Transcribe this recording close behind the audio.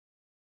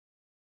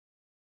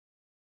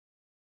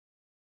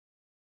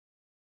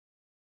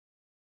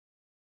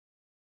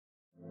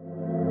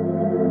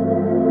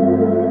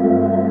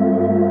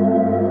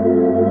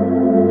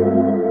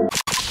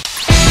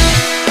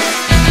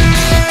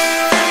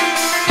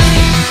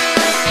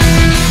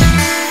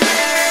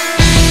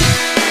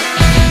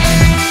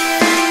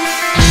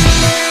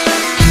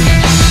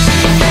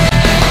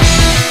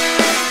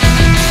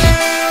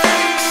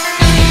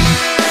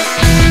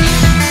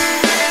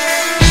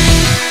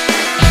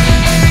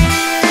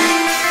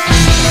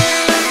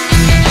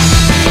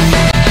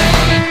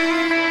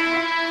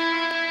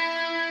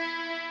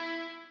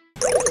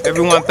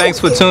Everyone, thanks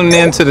for tuning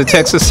in to the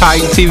Texas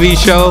Titan TV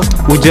show.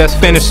 We just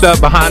finished up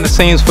behind the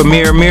scenes for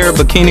Mirror Mirror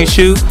Bikini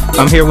Shoot.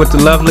 I'm here with the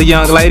lovely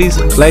young ladies.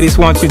 Ladies,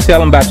 why don't you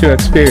tell them about your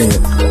experience?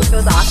 It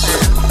was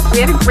awesome. We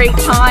had a great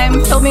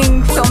time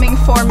filming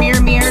for Mirror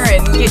Mirror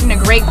and getting a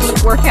great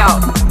glute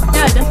workout.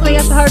 Yeah, definitely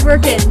got the hard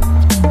work in.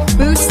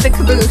 Boost the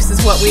caboose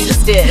is what we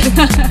just did.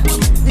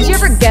 Did you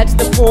ever get to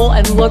the pool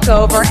and look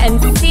over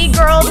and see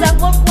girls that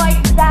look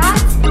like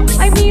that?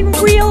 I mean,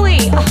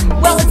 really?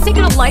 Well, it's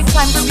taken a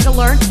lifetime for me to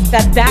learn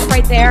that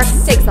right there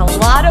takes a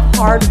lot of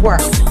hard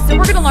work. So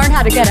we're gonna learn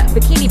how to get a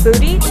bikini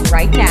booty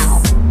right now.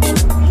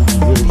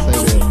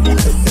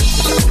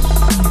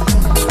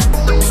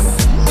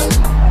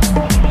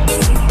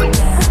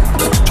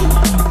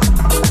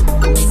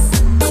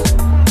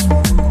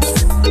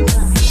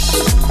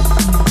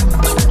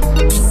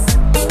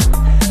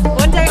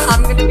 One day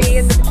I'm gonna be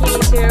in the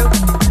bikini too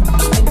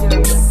and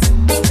doing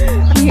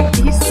this.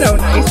 He's so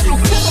nice.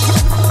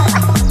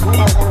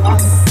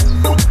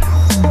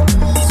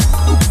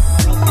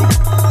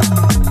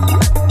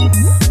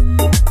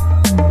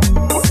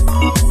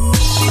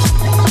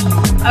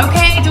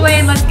 Okay,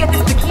 Dewayne, let's get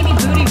this bikini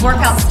booty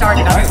workout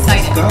started. I'm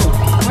excited. Let's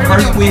go.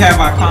 First, we have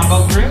our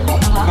combo grip.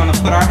 We're going to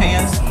put our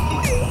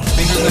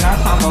fingers in our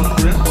combo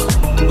grip.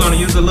 We're going to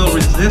use a little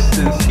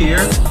resistance here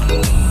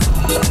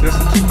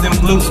just to keep them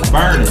glutes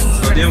burning.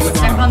 So then we're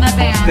going to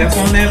step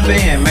on that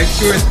band. Make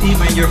sure it's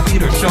even. Your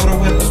feet are shoulder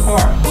width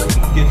apart.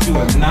 Get you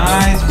a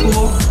nice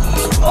pull.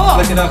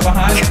 Flick it up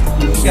behind you.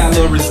 You got a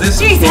little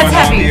resistance going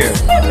on here.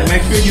 And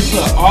make sure you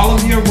put all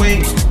of your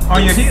weight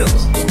on your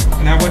heels.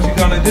 Now what you're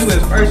going to do is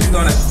first you're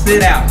going to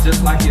sit out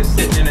just like you're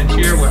sitting in a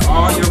chair with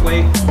all your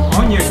weight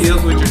on your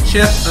heels with your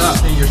chest up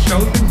and your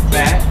shoulders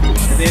back.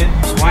 And then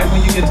right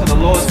when you get to the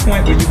lowest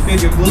point where you feel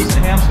your glutes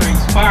and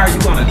hamstrings fire,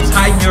 you're going to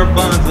tighten your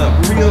buns up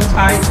real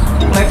tight,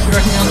 flex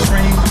your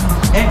hamstrings,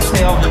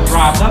 exhale and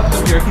drop up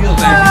through your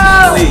heels as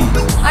you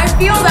squeeze. I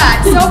feel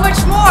that so much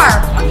more.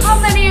 How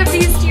many of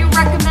these do you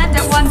recommend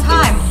at one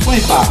time?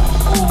 25.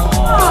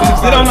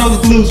 Sit on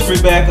those glutes,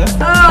 Rebecca.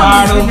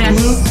 Fire those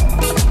glutes.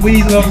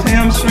 Squeeze those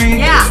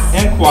hamstrings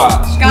and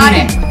quads. Got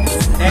it.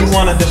 And you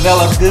want to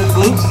develop good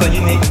glutes, so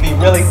you need to be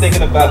really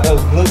thinking about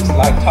those glutes,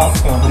 like talk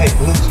to them. Hey,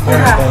 glutes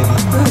burn, baby.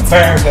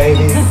 Burn,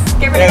 baby.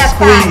 Get rid of that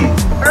squeeze.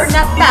 fat. Burn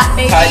that fat,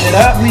 baby. Tighten it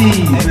up.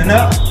 Squeeze. And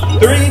up.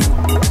 3.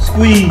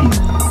 Squeeze.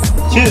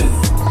 2.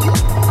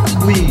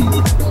 Squeeze.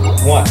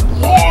 1.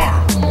 Yeah.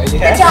 There you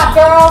Good have job,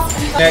 girls.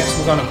 Next,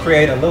 we're going to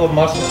create a little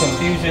muscle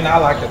confusion. I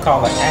like to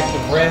call it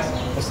active rest.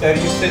 Instead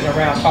of you sitting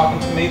around talking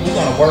to me, we're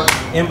going to work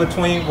in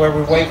between where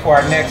we wait for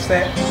our next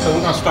set. So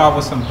we're going to start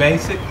with some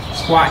basic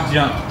squat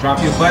jumps. Drop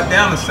your butt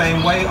down the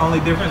same way.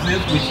 Only difference is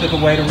we took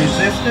away the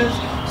resistance.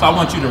 So I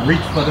want you to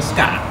reach for the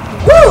sky.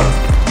 Woo!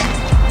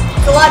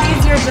 It's a lot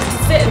easier just to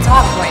sit and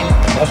talk, Dewayne.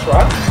 That's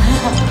right.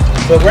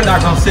 But we're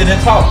not going to sit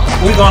and talk.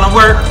 We're going to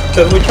work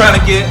because we're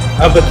trying to get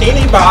a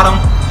bikini bottom,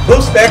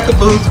 boost back to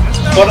boost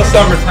for the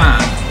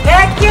summertime.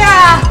 Heck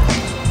yeah!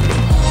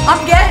 I'm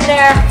getting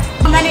there.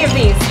 How many of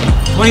these?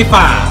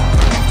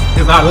 25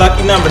 is our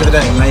lucky number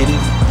today,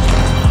 ladies.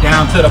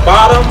 Down to the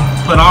bottom,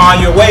 put all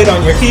your weight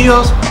on your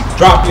heels,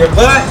 drop your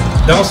butt,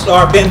 don't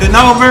start bending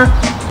over,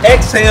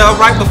 exhale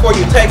right before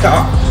you take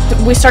off.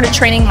 We started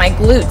training my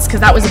glutes because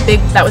that was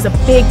a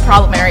big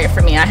problem area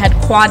for me. I had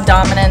quad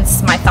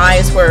dominance, my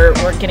thighs were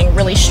getting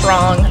really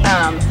strong,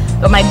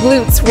 but my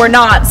glutes were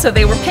not, so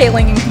they were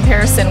paling in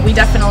comparison. We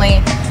definitely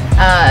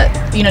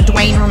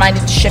Dewayne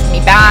reminded to shift me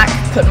back,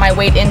 put my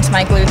weight into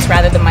my glutes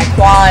rather than my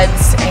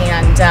quads,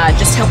 and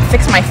just help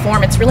fix my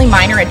form. It's really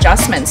minor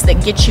adjustments that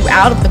get you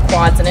out of the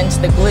quads and into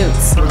the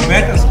glutes.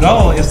 Rebecca's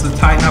goal is to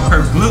tighten up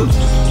her glutes.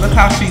 Look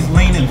how she's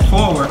leaning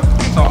forward,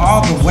 so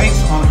all the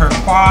weight's on her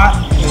quad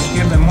is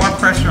giving more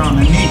pressure on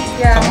the knee.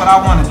 So what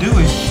I want to do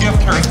is shift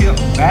her hip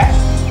back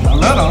a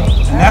little,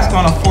 and that's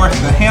going to force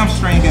the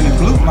hamstring and the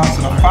glute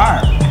muscle to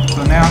fire.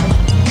 So now,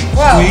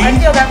 whoa, I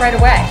feel that right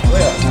away.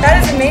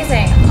 That is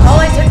amazing. All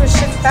I did was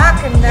shift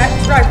back and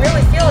I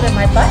really feel it in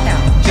my butt now.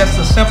 Just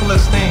the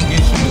simplest thing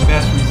gets you the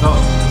best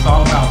results. It's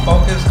all about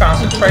focus,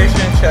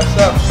 concentration, chest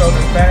up,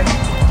 shoulders back,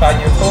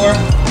 tighten your core,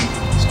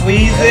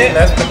 squeeze it.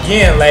 Let's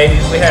begin,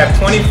 ladies. We have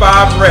 25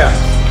 reps.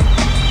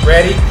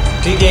 Ready?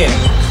 Begin.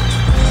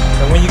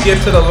 And when you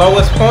get to the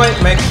lowest point,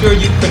 make sure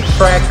you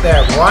contract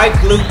that right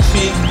glute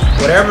cheek,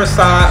 whatever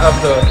side of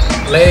the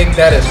leg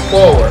that is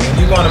forward. And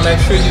you want to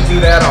make sure you do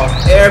that on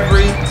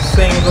every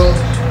single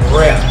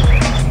rep.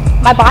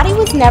 My body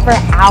was never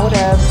out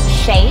of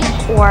shape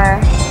or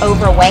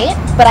overweight,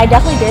 but I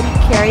definitely did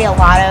carry a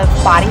lot of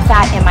body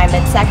fat in my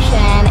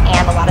midsection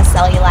and a lot of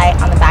cellulite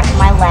on the back of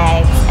my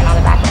legs and on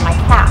the back of my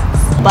calves.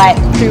 But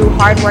through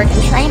hard work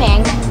and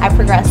training, I've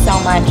progressed so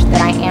much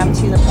that I am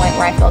to the point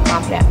where I feel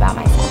confident about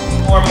myself.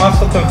 More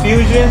muscle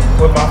confusion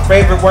with my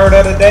favorite word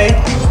of the day,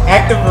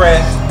 active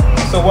rest.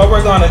 So what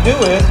we're going to do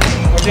is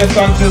we're just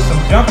going to do some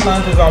jump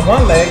lunges on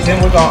one leg,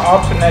 then we're going to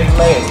alternate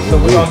legs. So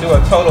we're going to do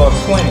a total of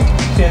 20,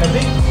 10 of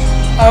each.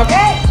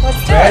 Okay, let's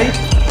do Ready? it.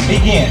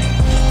 Begin.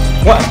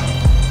 1,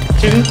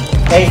 2,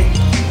 8,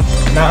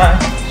 9.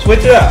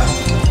 Switch it up.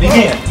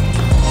 Begin.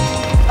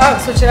 Oh,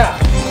 switch it up.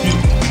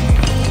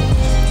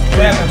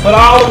 7. Put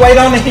all the weight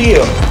on the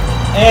heel.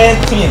 And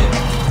 10.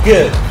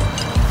 Good.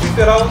 You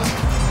feel those?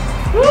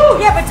 Woo!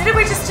 Yeah, but didn't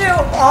we just do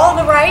all on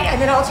the right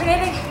and then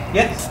alternating?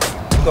 Yes.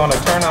 We're going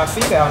to turn our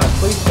feet out in a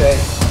cliche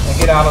and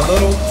get out a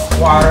little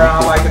water. I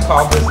like to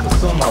call this the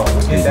sumo.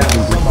 We get down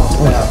to sumo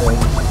style,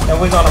 baby. And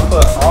we're going to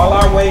put all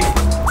our weight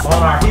on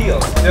our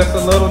heels. Just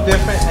a little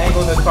different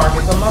angle to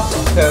target the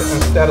muscle. Because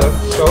instead of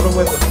shoulder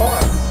width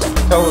apart,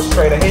 toes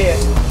straight ahead,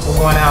 we're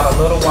going out a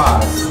little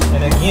wider.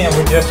 And again,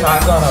 we're just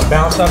not going to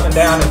bounce up and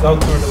down and go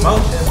through the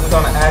motions. We're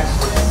going to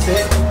actually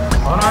sit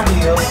on our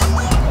heels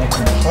and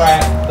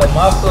contract the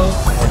muscles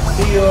and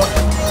feel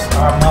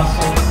our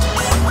muscles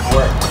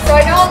work. So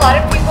I know a lot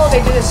of people,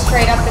 they do this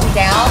straight up and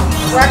down.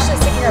 We're actually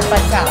sticking our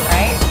butts out,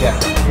 right? Yeah.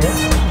 Here,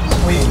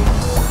 squeeze.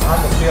 I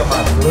can feel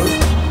my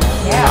glutes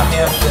and my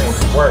hamstrings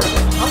working.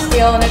 I'm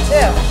feeling it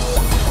too.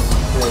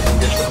 Good. You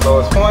get to the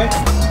lowest point,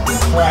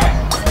 contract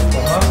the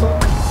muscle,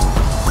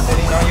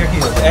 sitting on your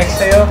heels.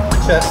 Exhale,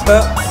 chest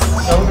up,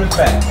 shoulders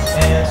back,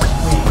 and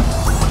squeeze.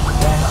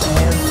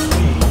 And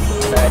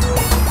squeeze. Back.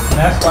 And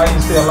that's why you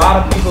see a lot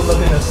of people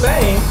looking the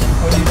same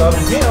when you go to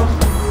gym,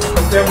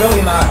 because they're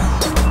really not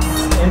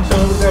in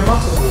tune with their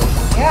muscle group.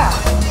 Yeah.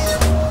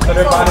 So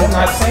their body's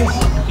not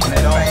changing. And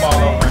they don't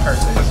fall over and hurt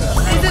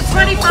themselves. Is it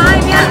 25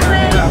 yet,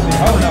 Liz?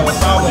 Oh no,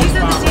 it's always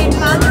These are the Jane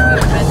Fonda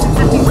movements,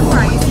 except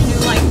before I used to do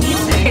like these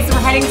things. Okay, so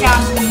we're heading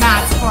down to the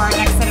mats for our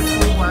next set of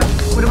glute work.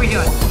 What are we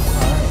doing?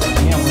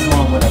 Again, we're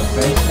going with a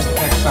basic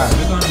exercise.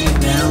 We're going to get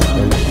down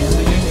on the ends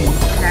of your knees.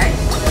 Okay.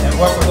 And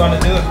what we're going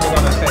to do is we're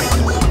going to take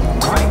this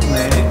right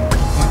leg,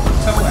 point the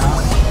toe out.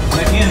 And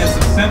again, it's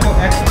a simple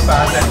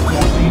exercise that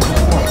we've seen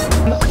before.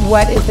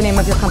 What is the name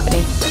of your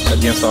company?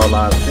 Against All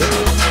Odds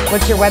Fitness.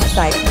 What's your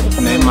website?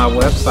 The name of my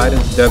website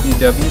is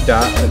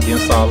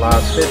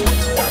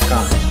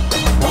www.againstalloddsfitness.com.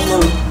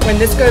 When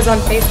this goes on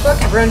Facebook,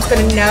 everyone's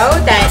going to know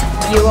that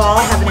you all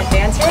have an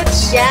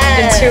advantage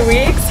in 2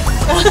 weeks.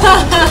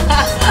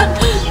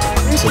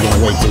 So you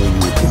gotta wait till you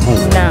get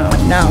home.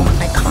 No,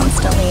 I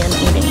constantly am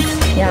eating.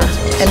 Yeah,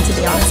 and to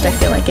be honest, I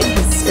feel like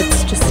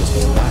it's just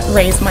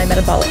raised my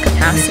metabolic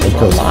capacity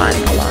a lot.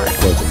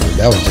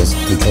 That was just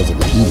because of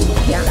the eating.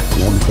 Yeah.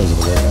 Not because of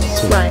the workout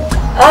too. Right.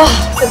 Oh,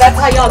 so that's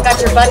how y'all got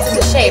your butts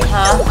into shape,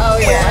 huh? Oh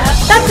yeah.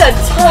 That's a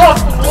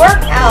tough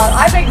workout.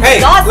 I'm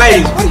Hey, exhausted.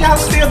 ladies, what are y'all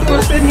still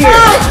doing sitting here?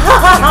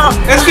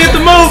 Let's get the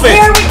moving.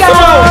 Here we go.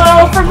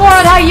 Come on. For more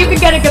on how you can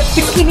get a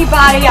bikini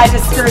body, I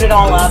just screwed it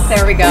all up.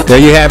 There we go. There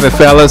you have it,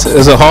 fellas.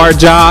 It's a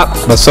hard job,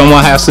 but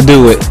someone has to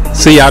do it.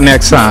 See y'all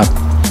next time.